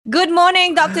Good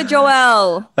morning, Dr.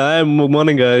 Joel. Hi,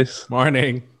 morning, guys.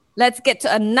 Morning. Let's get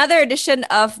to another edition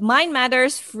of Mind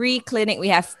Matters Free Clinic. We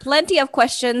have plenty of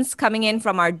questions coming in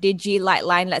from our LITE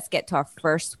line. Let's get to our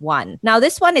first one. Now,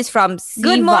 this one is from Siva.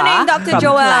 Good morning, Dr.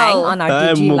 Joel. On our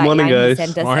Hi, LITE morning, line, guys. he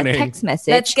sent us Morning. a text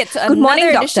message. Let's get to Good morning,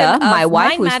 another doctor. edition of My wife,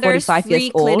 Mind who is Matters 45 years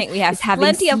Free old, Clinic. We have is having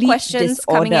plenty of sleep questions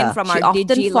disorder. coming in from She our often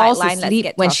LITE falls line. Let's asleep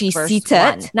get when to our she's first seated.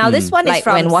 one. Now, this one is Like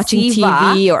from when watching Siva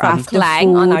TV or from after Klang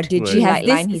food. on our LITE She has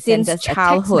line. this He sent since us a text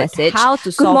childhood. message. How to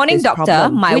Good solve morning, this doctor.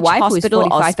 problem? My Which wife, who is hospital or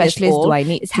 45 specialist years old, do I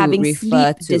need is to having refer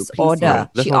sleep to, disorder.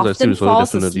 That She sounds like often sleep disorder,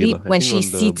 falls definitely, asleep lah. I when think she's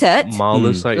on the seated.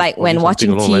 milder side, Like probably when watching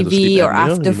something along the lines of sleep TV or apnea,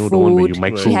 after the one where you food.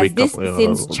 micro She has wake this up,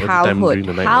 since every time childhood. during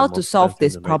the night, How or to multiple solve times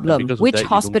this during the night. problem? Because of Which that, you don't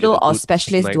hospital get a or good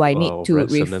specialist night do I need of to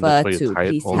rest, and then refer that's why you're to? tired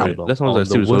Please all help. night long. That sounds like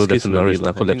sleep disorder, definitely.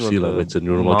 Narcolepsy, it's a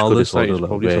neurological disorder,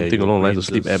 probably something along the lines of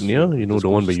sleep apnea. You know, the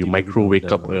one where you micro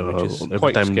wake up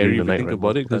every time during the night,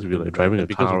 about it, because if you're like driving a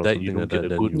car or something like that,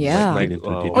 then Yeah.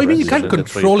 Oh, you mean you can't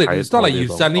control it? It's not like you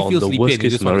suddenly feel sleepy and you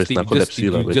just want to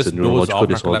sleep. You just doze off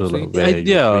narcolepsy.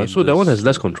 Yeah, so that one has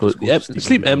less control.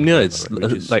 Sleep apnea,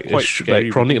 it's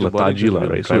like chronic lethargy,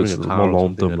 right? So it's more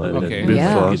long term. Okay.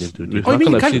 Yeah. Oh, you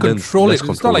mean you can't control it?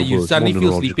 It's not like you suddenly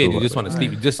feel sleepy and you just want to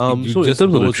sleep. So in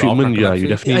terms of the treatment, you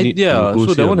definitely need to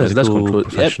go see a medical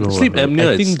professional. Sleep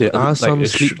apnea, I think there are some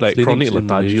sleep like chronic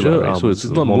lethargy, right? So it's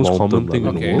not the most common thing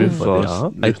in the world, but there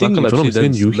are. I think if I'm not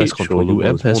mistaken, UH or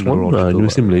UM has one,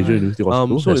 University of Malaysia, University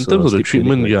Hospital. So in terms of the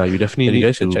treatment, you definitely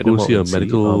need to go see a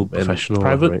medical professional.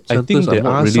 Private, I think there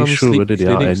are some sure whether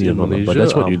there are any or not, but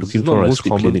that's what you're looking for as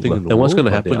sleep clinic. And what's going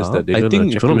to happen is that I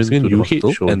think if I'm not mistaken,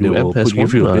 UH and UM has one,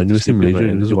 University of Malaysia,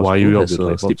 and this is why you have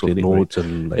the sleep clinic notes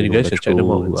and you guys can check them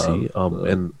out and see.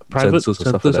 And private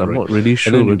centers, I'm not really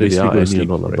sure whether there are any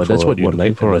or not, but that's what you're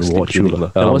looking for and watch you.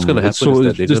 And what's going to happen is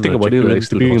that they're just think about it like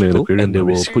sleeping in an aquarium, and they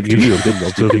will put you a bit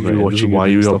observing you, watching why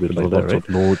you up with like lots of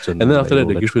notes, and then after that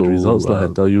they give you the results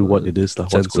and tell you what it is,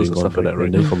 what's going on, stuff like that, right?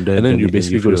 And then from there, and then you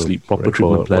basically go to sleep, proper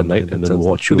treatment plan night, and then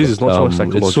watch you. This is not so much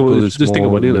psychological. So just think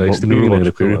about it like sleeping in an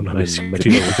aquarium,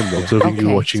 observing you,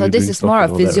 watching you. So this is more a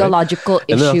physiological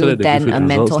issue than a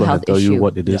mental health tell you issue.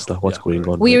 what it is, what's going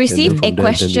on. We received a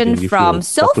question from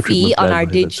Sophie on our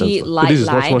LITE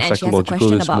line, and she has a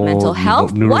question about mental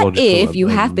health. What if you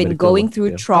have been going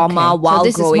through trauma while So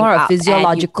this is growing more a up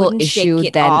physiological and you couldn't issue shake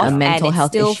it than a off, mental and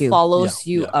health it still issue. follows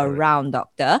you around,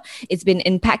 doctor? It's been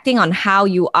impacting on how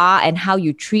you are and how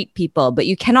you treat people, but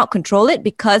you cannot control it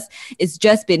because it's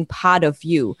just been part of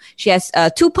you. She has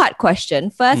a two-part question.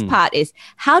 First part is,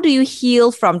 how do you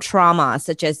heal from trauma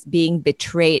such as being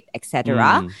betrayed,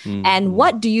 etc.? And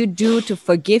what do you do to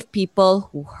forgive people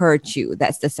who hurt you?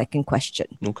 That's the second question.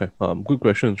 Okay, good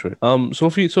questions, right?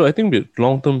 Sophie, so I think with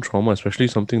long-term trauma, especially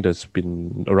something that's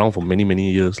been around for many,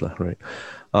 many years, right?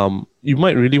 You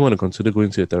might really want to consider going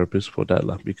to a therapist for that,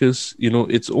 because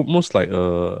it's almost like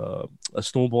a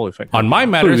snowball effect. On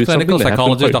Mind Matters, clinical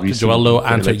psychologist Dr. Joel Low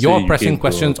answer your pressing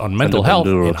questions on mental health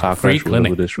in our free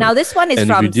clinic. Now, this one is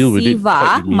from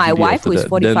Siva, my wife, who is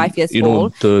 45 years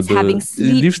old, is having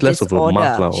sleep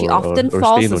disorder. She often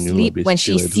falls asleep when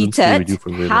she's seated.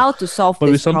 How to solve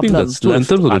this problem? So in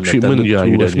terms of the treatment,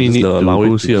 you definitely need to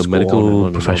go see a medical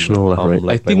professional, right?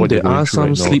 I think there are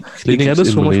some sleep clinics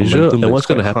in Malaysia, and what's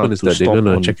going to happen is that they're going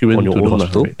to check you into the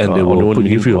hospital, and they will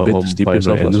give you a bit to sleep in,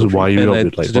 right? And this is why you up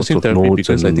with like lots of notes,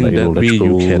 because I think that way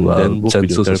you can then book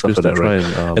with your therapist to try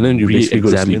and then you basically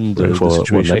re-examine the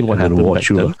situation, what happened, watch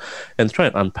you, and try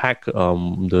and unpack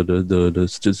the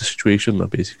situation,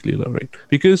 basically, right?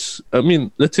 Because I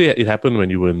mean, let's say it happened when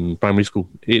you were in primary school,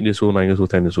 8 years old, 9 years old,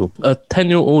 10 years old. A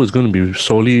 10-year-old is going to be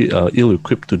solely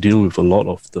ill-equipped to deal with a lot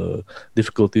of the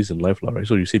difficulties in life, right?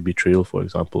 So you say betrayal, for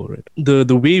example, right?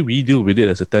 The way we deal with it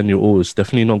as a 10-year-old is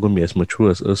definitely not going to be as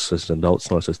mature as us as adults,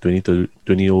 not as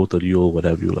 20-year-old, 30-year-old,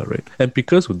 whatever you, right? And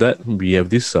because of that, we have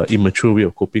this immature way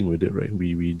of coping with it, right?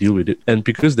 We deal with it. And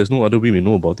because there's no other way we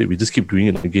know about it, we just keep doing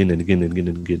it again and again and again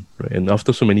and again, right? And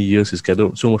after so many years, it's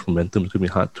gathered so much momentum, it's going to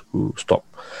be hard to stop.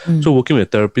 So working with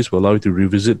a therapist will allow you to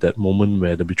revisit that moment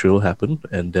where the betrayal happened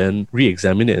and then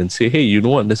re-examine it and say, hey, you know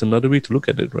what, there's another way to look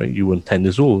at it, right? You were 10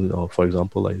 years old, or for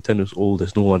example, like 10 years old,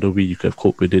 there's no other way you could have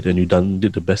coped with it, and you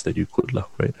did the best that you could,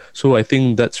 right? So I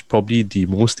think that's probably the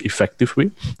most effective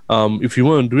way. If you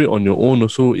want to do it on your own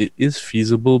also, it is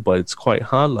feasible, but it's quite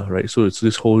hard, right? So it's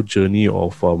this whole journey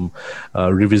of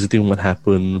revisiting what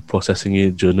happened, processing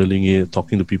it, journaling it,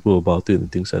 talking to people about it,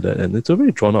 and things like that. And it's a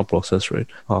very drawn out process, right?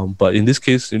 But in this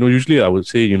case, usually I would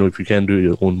say, if you can do it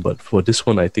your own, but for this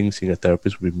one, I think seeing a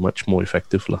therapist would be much more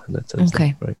effective, in that sense.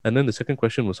 Okay. Right? And then the second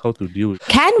question was how to deal with.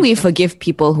 Can we forgive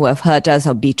people who have hurt us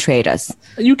or betrayed us?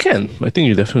 You can. I think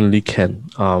you definitely can.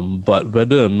 But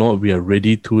whether or not we are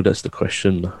ready to, that's the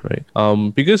question,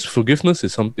 right? Because forgiveness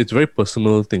is it's a very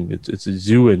personal thing. It's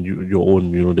you and your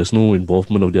own. There's no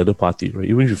involvement of the other party, right?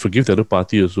 Even if you forgive the other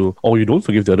party or you don't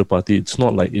forgive the other party, it's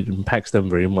not like it impacts them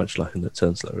very much, in that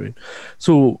sense, right?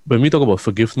 So when we talk about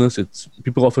forgiveness, it's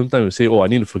people oftentimes say, "Oh, I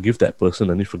need to forgive that person.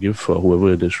 I need to forgive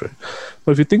whoever it is," right?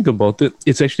 But if you think about it,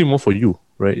 it's actually more for you.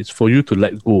 Right, it's for you to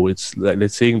let go. It's like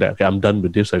let's saying that, okay, I'm done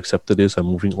with this, I accepted this, I'm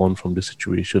moving on from this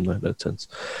situation, in that sense.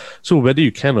 So whether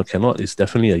you can or cannot is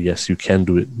definitely a yes, you can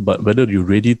do it. But whether you're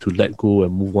ready to let go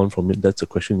and move on from it, that's a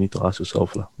question you need to ask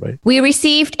yourself, right? We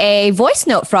received a voice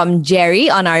note from Jerry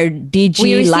on our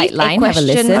DG LITE line. Have a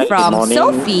listen from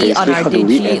Sophie on our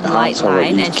DG LITE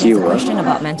line, and she has a question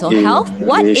about mental health.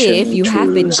 What if you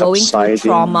have been going through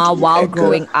trauma while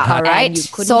growing up? All right.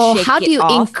 So how do you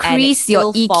increase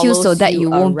your EQ so that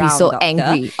you won't be so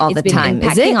angry all the time?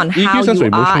 Is it on how you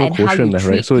are and how you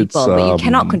treat people, but you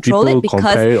cannot control it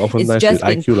because it's just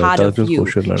been part of you.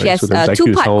 She has a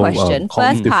two-part question.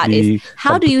 First part is,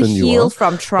 how do you heal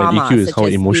from trauma,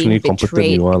 such as being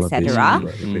betrayed, etc.?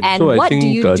 And what do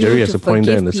you do to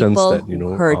forgive people who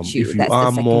hurt you? If you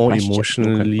are more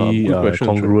emotionally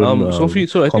congruent, Sophie,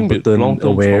 so I think competent,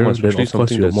 aware, then of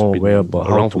course you're more aware about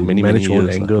how to manage your own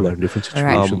anger, different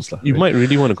situations. You might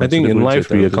really want to consider. I think in life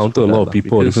we encounter a lot of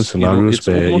people, different scenarios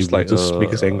where you just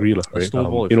make us angry, right?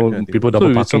 People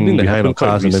double parking behind our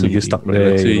cars and then we get stuck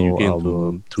there. You get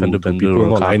fender bender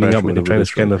or lining up when they're trying to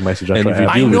scan my message. And if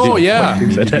you deal with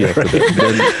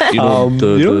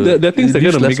there are things that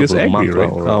are gonna make us angry,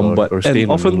 right? But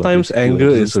oftentimes anger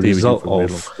is a result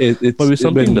of it. But with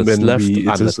something that's left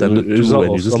unattended to,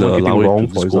 and you just allow it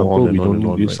to just go on and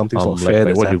on. Use something fair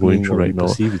like what you're going through right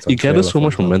now. It gathers so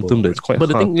much momentum that it's quite hard.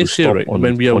 But the thing is here, right?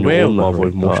 When we are aware of our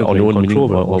emotions, on your own control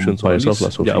of our emotions by yourself,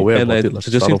 so aware about it.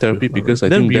 Suggesting therapy because I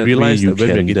think we realize that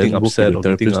when we're getting upset or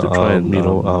therapist to try and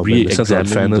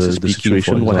re-examine the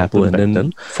situation, what happened, and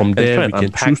then from there we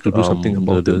can choose to do something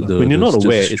about it. When you're not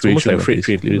aware, it's almost like afraid.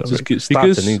 It just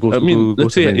starts and it goes. I mean,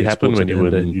 let's say it happened when you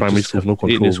were in primary school, no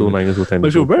control, 8 years old, 9 years old, 10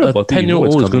 years old. But if you're aware about it,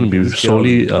 10-year-old is going to be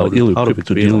solely ill-equipped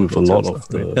to deal with a lot of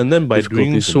the. And then by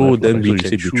doing so, then we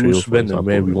can choose when and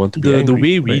where we want to be angry. The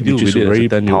way we deal with it very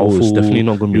powerful, is definitely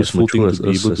not going to be as mature as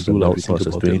us as an adult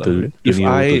process. If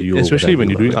I, especially when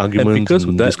you're doing arguments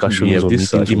and discussions, we have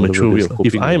this immature way of coping.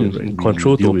 If I'm in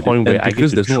control to a point where I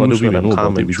guess there's no other way I'm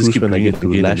calm and we just keep when I get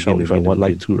to lash out if I want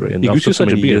like to, right? And it gives you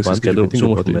such a big advantage of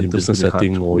so much in business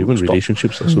setting or even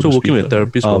relationships. So working with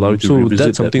therapists will allow you to revisit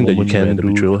that's something that you can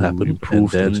do, betrayal happen,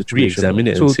 improve, and then re-examine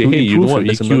it and say, hey, you know what,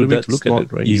 there's another way to look at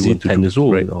it, right? Easy to 10 years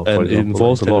old, right? And it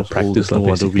involves a lot of practice, no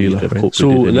other way to cope. So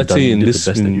let's say in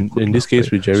this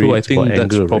case with Jerry, so I think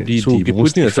that's probably the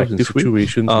most effective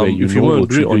situation where if you want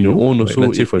to do it on your own also,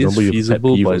 let's say for example you're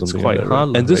feasible but it's quite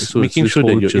hard, and just making sure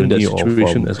that you're in that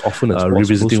situation as often as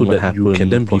revisiting what happened, can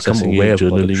then become aware of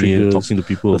journaling it, talking to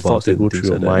people about it, go through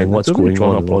your mind, what's going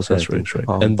on in the process, right?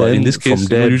 And then in this case,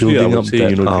 usually I would say,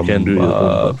 you can do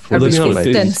it.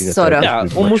 Resistance, sort of. Yeah,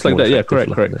 almost like that. Yeah,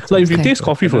 correct. Like if you taste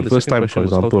coffee for the first time, for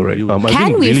example, right?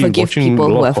 Can we forgive people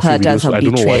who have hurt us or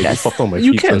betrayed us?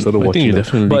 You can. I think you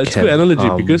definitely can. But it's a good analogy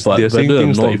because they're saying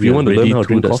things like if you want to learn how to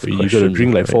drink coffee, you got to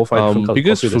drink like 4 or 5 different cups.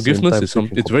 Because forgiveness is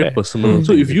something, it's very personal.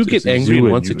 So if you get angry in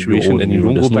one situation and you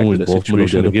don't go back to that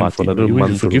situation again for another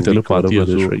month, forgive the other party or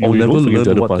so, you'll never learn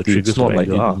the other party. It's not like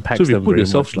it impacts them. So if you put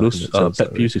yourself in those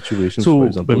pet peeve situations, so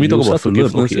when we talk about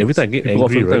forgiveness, every time I get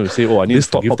angry, right, we say, oh, I need to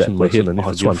forgive that person and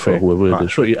it's unfair, whoever it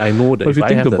is. So I know that if I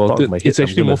think about it, it's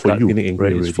actually more for you,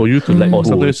 right? It's for you to let go.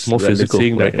 Sometimes it's more physical,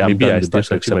 saying like maybe I start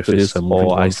to accept this,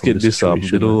 or I skip this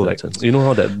little, like, you know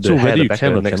how that the hair, the back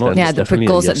and the neck, yeah, the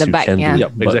prickles at the back, yeah.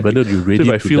 But whether you're ready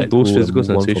to feel those physical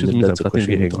sensations means I'm starting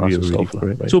to get angry yourself,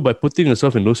 right? So by putting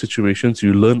yourself in those situations,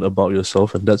 you learn about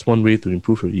yourself, and that's one way to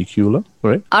improve your EQ,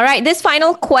 right? All right, this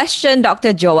final question,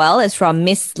 Dr. Joelle, is from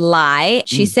Miss Lai.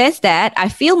 She says that I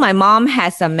feel my mom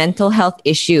has some mental health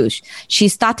issues. She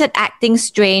started acting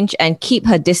strange and keep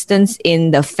her distance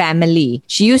in the family.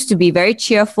 She used to be very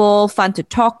cheerful, fun to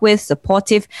talk with,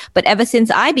 supportive, but ever since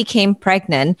I became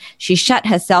pregnant, she shut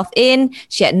herself in,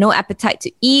 she had no appetite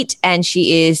to eat, and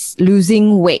she is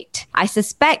losing weight. I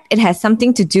suspect it has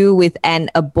something to do with an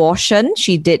abortion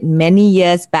she did many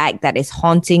years back that is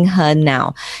haunting her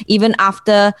now. Even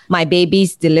after my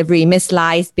baby's delivery, Miss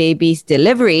Lai's baby's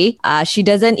delivery, she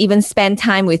doesn't even spend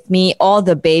time with me or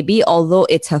the baby, although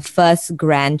it's her first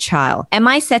grandchild. Am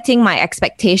I setting my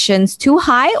expectations too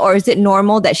high, or is it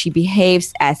normal that she behaves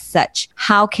as such?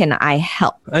 How can I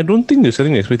help? I don't think you're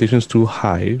setting expectations too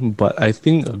high, but I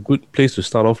think a good place to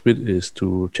start off with is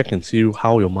to check and see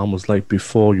how your mom was like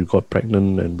before you got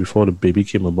pregnant and before the baby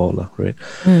came about, right?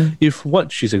 If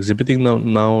what she's exhibiting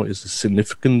now is a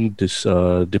significant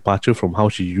departure from how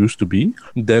she used to be,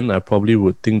 then I probably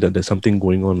would think that there's something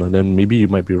going on, and then maybe you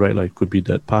might be right. Like, it could be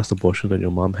that past abortion that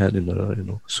your mom had in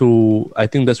the, So I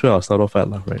think that's where I'll start off at,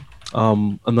 right?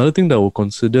 Another thing that we'll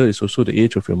consider is also the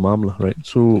age of your mom, right?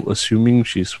 So assuming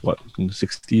she's in the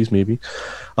 60s maybe,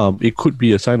 it could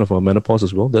be a sign of a menopause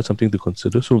as well. That's something to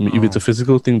consider. So if it's a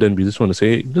physical thing, then we just want to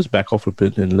say, just back off a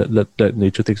bit and let that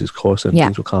nature take its course, and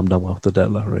things will calm down after that,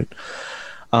 right?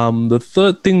 The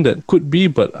third thing that could be,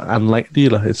 but unlikely,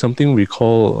 is something we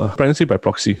call pregnancy by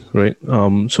proxy, right?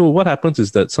 So what happens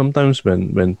is that sometimes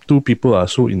when two people are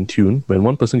so in tune, when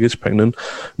one person gets pregnant,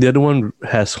 the other one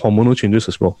has hormonal changes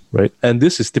as well, right? And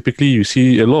this is typically, you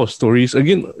see a lot of stories.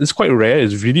 Again, it's quite rare.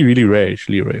 It's really, really rare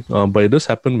actually, right? But it does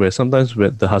happen where sometimes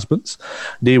with the husbands,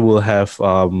 they will have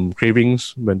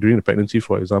cravings when during the pregnancy,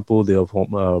 for example, they have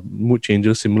mood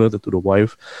changes similar to the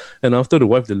wife. And after the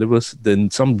wife delivers, then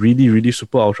some really, really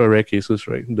super ultra rare cases,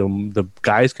 right? The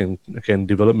guys can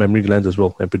develop mammary glands as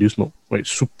well and produce milk, right?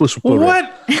 Super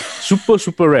rare.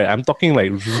 Super rare. I'm talking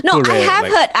like super rare.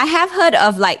 I have heard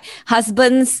of like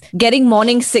husbands getting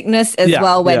morning sickness as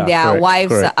well when their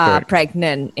wives are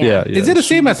pregnant. Is it the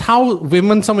same as how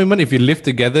some women, if you live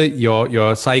together,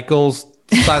 your cycles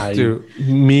start to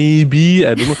maybe,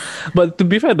 I don't know, but to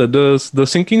be fair, the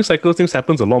syncing cycle things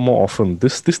happens a lot more often.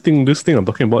 This thing I'm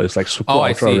talking about is like super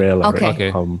ultra rare, okay.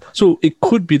 Right? So it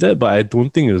could be that, but I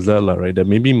don't think it's that, right? That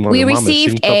maybe we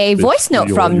received a voice note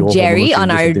from Jerry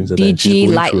on our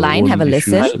DG LITE line. Have a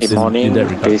listen. Good morning.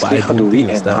 Basically, how do we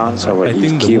enhance our I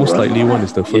think the most likely one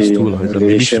is the first two, like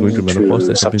maybe she's going to menopause.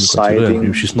 That's something to consider. And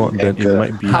if she's not, then it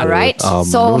might be. All right.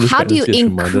 So how do you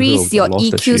increase your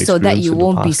EQ so that you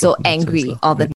won't be so angry all the